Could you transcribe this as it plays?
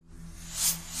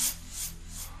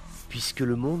Puisque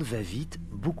le monde va vite,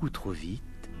 beaucoup trop vite,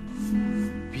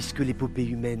 puisque l'épopée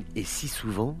humaine est si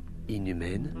souvent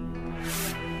inhumaine,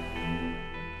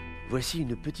 voici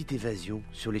une petite évasion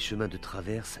sur les chemins de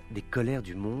traverse des colères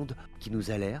du monde qui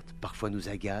nous alertent, parfois nous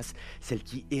agacent, celles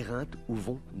qui éreintent ou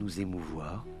vont nous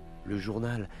émouvoir. Le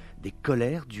journal des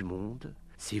colères du monde,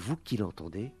 c'est vous qui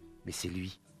l'entendez, mais c'est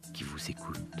lui qui vous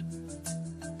écoute.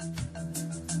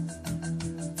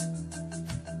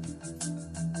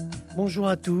 Bonjour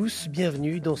à tous,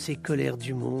 bienvenue dans ces colères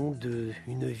du monde,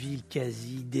 une ville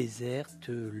quasi déserte,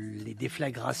 les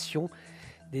déflagrations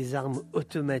des armes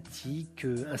automatiques,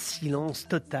 un silence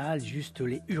total, juste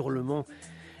les hurlements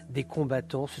des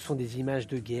combattants. Ce sont des images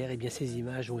de guerre. Et bien ces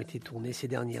images ont été tournées ces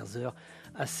dernières heures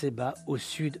à Sebha, au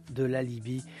sud de la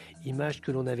Libye. Images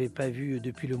que l'on n'avait pas vues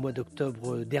depuis le mois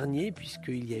d'octobre dernier,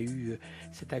 puisqu'il y a eu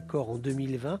cet accord en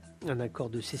 2020, un accord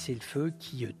de cessez-le-feu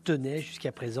qui tenait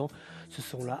jusqu'à présent. Ce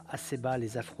sont là à Sebha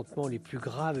les affrontements les plus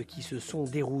graves qui se sont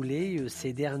déroulés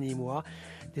ces derniers mois.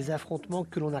 Des affrontements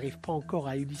que l'on n'arrive pas encore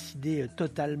à élucider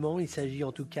totalement. Il s'agit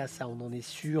en tout cas, ça on en est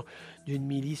sûr, d'une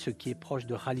milice qui est proche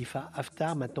de Khalifa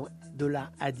Haftar. Maintenant, de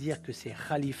là à dire que c'est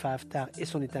Khalifa Haftar et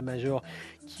son état-major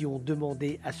qui ont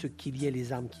demandé à ce qu'il y ait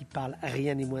les armes qui parlent,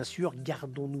 rien n'est moins sûr.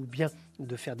 Gardons-nous bien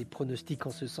de faire des pronostics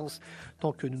en ce sens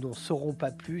tant que nous n'en saurons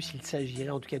pas plus. Il s'agirait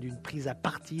en tout cas d'une prise à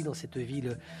partie dans cette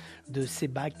ville de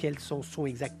Sebha. Quelles sont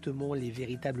exactement les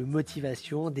véritables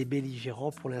motivations des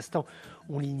belligérants? Pour l'instant,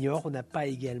 on l'ignore. On n'a pas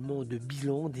également de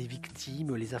bilan des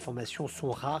victimes. Les informations sont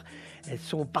rares. Elles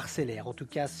sont parcellaires. En tout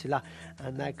cas, c'est là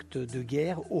un acte de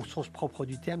guerre au sens propre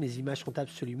du terme. Les images sont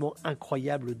absolument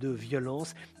incroyables de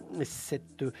violence.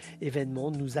 Cet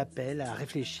événement nous appelle à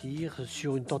réfléchir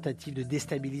sur une tentative de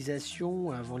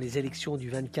déstabilisation avant les élections du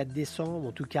 24 décembre.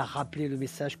 En tout cas, rappeler le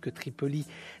message que Tripoli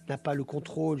n'a pas le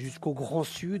contrôle jusqu'au grand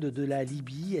sud de la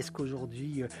Libye. Est-ce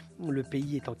qu'aujourd'hui, le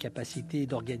pays est en capacité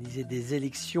d'organiser des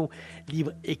élections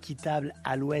libres, équitables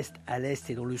à l'ouest, à l'est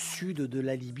et dans le sud de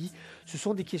la Libye? Ce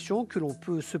sont des questions que l'on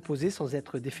peut se poser sans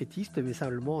être défaitiste, mais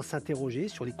simplement s'interroger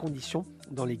sur les conditions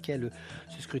dans lesquelles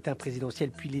ce scrutin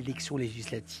présidentiel puis l'élection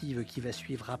législative qui va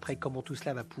suivre après, comment tout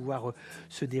cela va pouvoir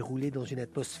se dérouler dans une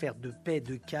atmosphère de paix,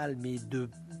 de calme et de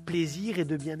plaisir et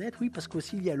de bien-être. Oui, parce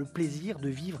qu'aussi il y a le plaisir de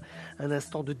vivre un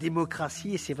instant de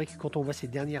démocratie, et c'est vrai que quand on voit ces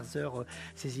dernières heures,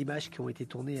 ces images qui ont été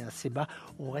tournées à Sebha,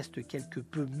 on reste quelque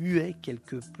peu muet,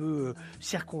 quelque peu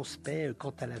circonspect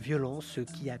quant à la violence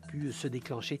qui a pu se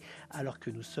déclencher alors que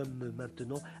nous sommes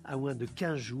maintenant à moins de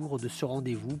 15 jours de ce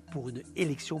rendez-vous pour une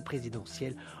élection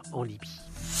présidentielle en Libye.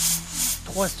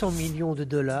 300 millions de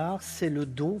dollars, c'est le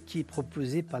don qui est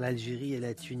proposé par l'Algérie et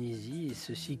la Tunisie, et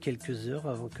ceci quelques heures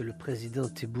avant que le président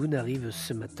Tebboune arrive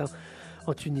ce matin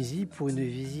en Tunisie pour une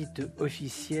visite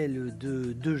officielle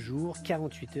de 2 jours,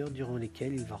 48 heures durant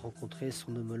lesquelles il va rencontrer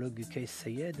son homologue Kais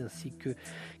Saied ainsi que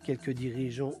quelques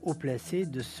dirigeants haut placés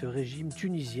de ce régime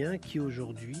tunisien qui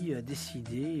aujourd'hui a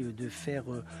décidé de faire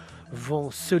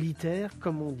vent solitaire,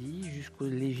 comme on dit, jusqu'aux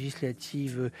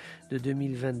législatives de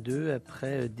 2022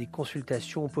 après des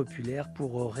consultations populaires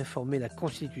pour réformer la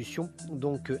Constitution.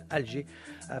 Donc Alger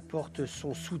apporte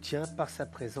son soutien par sa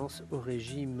présence au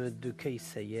régime de Kais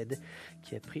Saied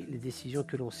qui a pris les décisions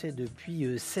que l'on sait depuis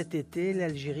cet été.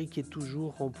 L'Algérie qui est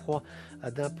toujours en proie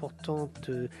à d'importantes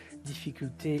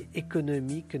difficultés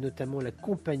économiques, notamment la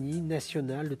compagnie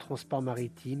nationale de transport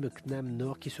maritime CNAM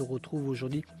Nord qui se retrouve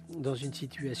aujourd'hui dans une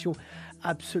situation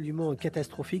absolument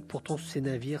catastrophique. Pourtant ces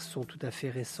navires sont tout à fait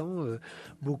récents,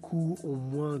 beaucoup ont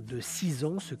moins de 6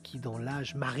 ans, ce qui dans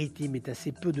l'âge maritime est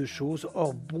assez peu de choses.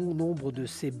 Or bon nombre de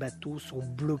ces bateaux sont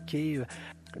bloqués,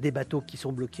 des bateaux qui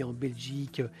sont bloqués en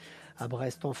Belgique, à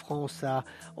Brest en France, à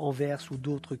Anvers ou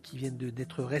d'autres qui viennent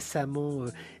d'être récemment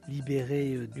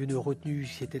libérés d'une retenue,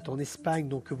 c'était en Espagne.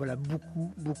 Donc voilà,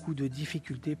 beaucoup de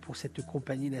difficultés pour cette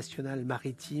compagnie nationale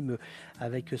maritime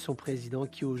avec son président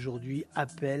qui aujourd'hui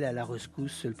appelle à la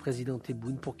rescousse le président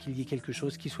Tebboune pour qu'il y ait quelque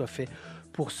chose qui soit fait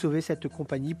pour sauver cette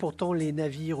compagnie. Pourtant les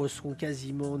navires sont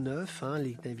quasiment neufs,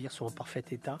 les navires sont en parfait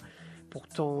état.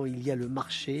 Pourtant, il y a le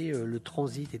marché, le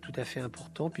transit est tout à fait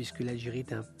important puisque l'Algérie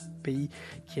est un pays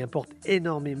qui importe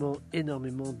énormément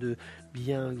de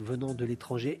biens venant de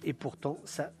l'étranger et pourtant,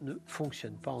 ça ne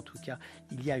fonctionne pas. En tout cas,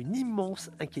 il y a une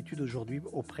immense inquiétude aujourd'hui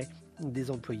auprès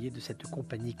des employés de cette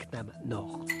compagnie CNAM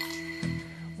Nord.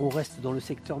 On reste dans le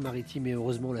secteur maritime et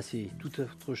heureusement là c'est toute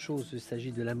autre chose. Il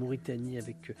s'agit de la Mauritanie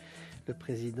avec le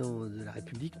président de la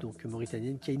République donc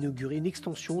mauritanienne, qui a inauguré une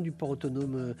extension du port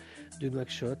autonome de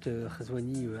Nouakchott.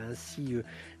 Razouani a ainsi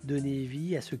donné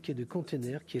vie à ce quai de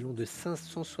conteneurs qui est long de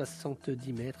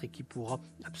 570 mètres et qui pourra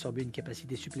absorber une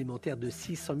capacité supplémentaire de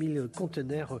 600 000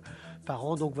 conteneurs par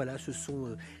an. Donc voilà, ce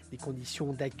sont des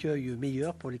conditions d'accueil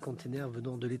meilleures pour les conteneurs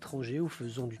venant de l'étranger ou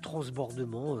faisant du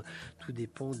transbordement. Tout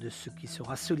dépend de ce qui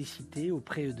sera sollicité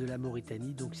auprès de la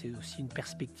Mauritanie. Donc c'est aussi une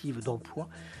perspective d'emploi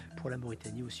pour la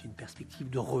Mauritanie, aussi une perspective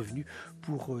de revenus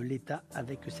pour l'État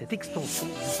avec cette extension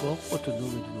du port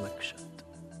autonome de Nouakchott.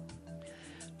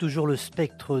 Toujours le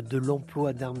spectre de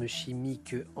l'emploi d'armes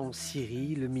chimiques en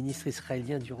Syrie. Le ministre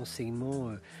israélien du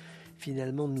renseignement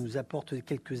finalement nous apporte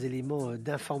quelques éléments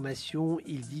d'information.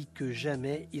 Il dit que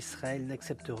jamais Israël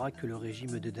n'acceptera que le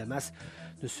régime de Damas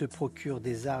ne se procure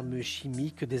des armes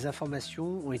chimiques. Des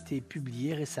informations ont été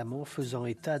publiées récemment faisant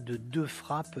état de 2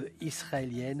 frappes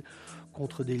israéliennes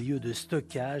contre des lieux de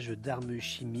stockage d'armes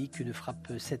chimiques. Une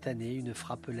frappe cette année, une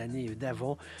frappe l'année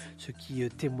d'avant, ce qui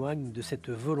témoigne de cette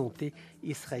volonté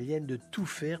israélienne de tout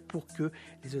faire pour que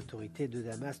les autorités de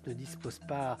Damas ne disposent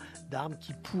pas d'armes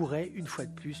qui pourraient, une fois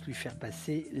de plus, lui faire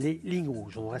passer les lignes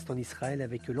rouges. On reste en Israël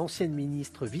avec l'ancienne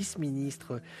ministre,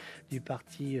 vice-ministre du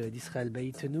parti d'Israël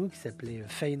Beitenu, qui s'appelait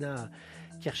Feina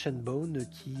Kirshenbaum,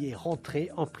 qui est rentrée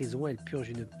en prison. Elle purge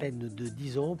une peine de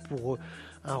 10 ans pour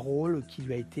un rôle qui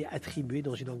lui a été attribué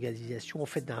dans une organisation en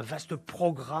fait d'un vaste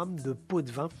programme de pots de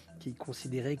vin qui est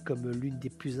considéré comme l'une des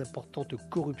plus importantes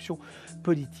corruptions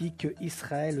politiques.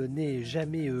 Israël n'est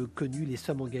jamais connu. Les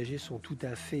sommes engagées sont tout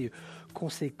à fait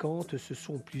conséquentes. Ce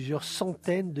sont plusieurs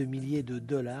centaines de milliers de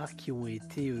dollars qui ont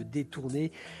été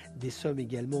détournés. Des sommes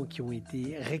également qui ont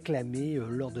été réclamées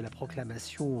lors de la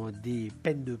proclamation des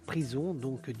peines de prison,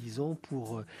 donc 10 ans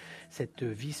pour cette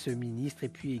vice-ministre, et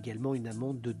puis également une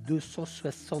amende de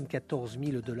 274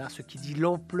 000 dollars, ce qui dit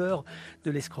l'ampleur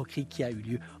de l'escroquerie qui a eu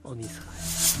lieu en Israël.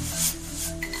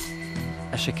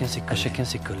 À chacun ses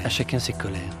colères. À chacun ses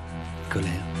colères. Colère,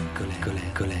 colère,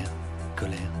 colère, colère,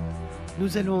 colère.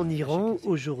 Nous allons en Iran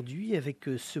aujourd'hui avec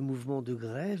ce mouvement de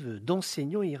grève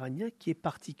d'enseignants iraniens qui est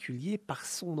particulier par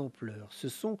son ampleur. Ce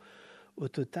sont au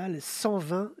total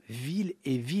 120 villes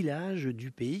et villages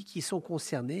du pays qui sont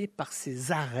concernés par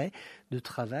ces arrêts de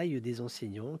travail des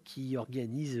enseignants qui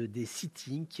organisent des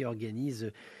sittings, qui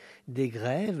organisent des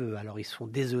grèves. Alors ils sont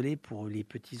désolés pour les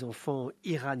petits-enfants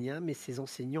iraniens, mais ces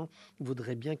enseignants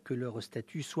voudraient bien que leur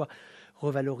statut soit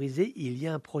revalorisé. Il y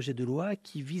a un projet de loi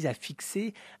qui vise à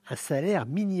fixer un salaire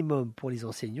minimum pour les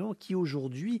enseignants qui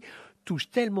aujourd'hui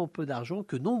touchent tellement peu d'argent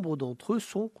que nombre d'entre eux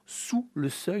sont sous le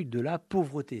seuil de la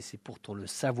pauvreté. C'est pourtant le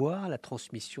savoir, la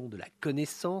transmission de la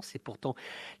connaissance, c'est pourtant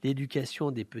l'éducation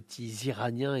des petits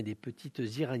Iraniens et des petites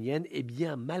Iraniennes. Et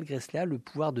bien malgré cela, le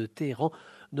pouvoir de Téhéran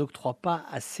n'octroie pas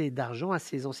assez d'argent à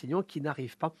ces enseignants qui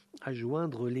n'arrivent pas à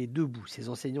joindre les deux bouts. Ces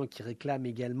enseignants qui réclament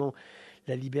également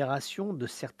la libération de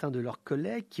certains de leurs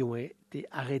collègues qui ont été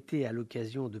arrêtés à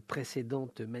l'occasion de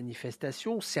précédentes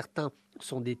manifestations. Certains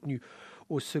sont détenus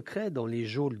au secret dans les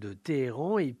geôles de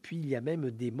Téhéran, et puis il y a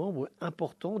même des membres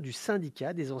importants du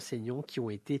syndicat des enseignants qui ont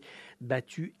été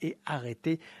battus et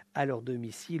arrêtés à leur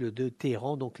domicile de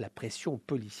Téhéran. Donc la pression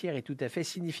policière est tout à fait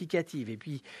significative. Et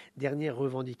puis dernière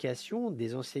revendication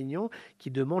des enseignants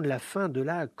qui demandent la fin de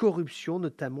la corruption,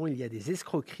 notamment il y a des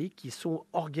escroqueries qui sont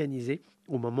organisées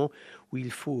au moment où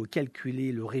il faut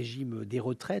calculer le régime des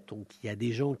retraites. Donc il y a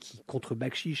des gens qui, contre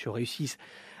bakchich, réussissent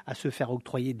à se faire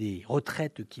octroyer des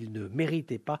retraites qu'ils ne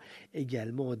méritaient pas,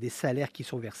 également des salaires qui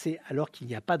sont versés alors qu'il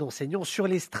n'y a pas d'enseignants sur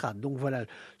les strates. Donc voilà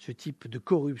ce type de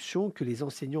corruption que les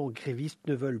enseignants grévistes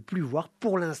ne veulent plus voir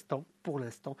pour l'instant. Pour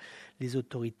l'instant, les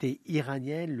autorités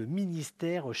iraniennes, le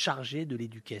ministère chargé de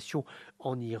l'éducation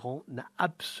en Iran n'a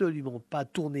absolument pas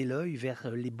tourné l'œil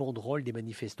vers les banderoles des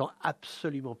manifestants,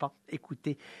 absolument pas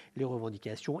écouté les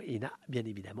revendications et n'a bien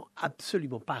évidemment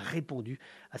absolument pas répondu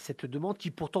à cette demande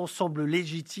qui pourtant semble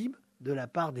légitime de la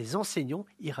part des enseignants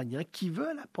iraniens qui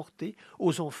veulent apporter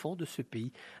aux enfants de ce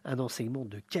pays un enseignement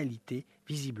de qualité.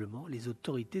 Visiblement, les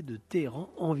autorités de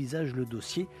Téhéran envisagent le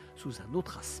dossier sous un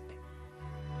autre aspect.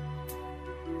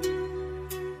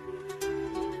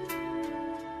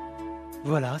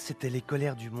 Voilà, c'était les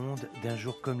colères du monde d'un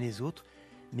jour comme les autres,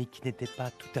 mais qui n'étaient pas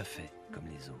tout à fait comme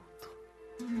les autres.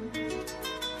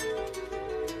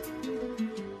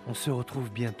 On se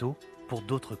retrouve bientôt pour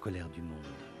d'autres colères du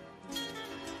monde.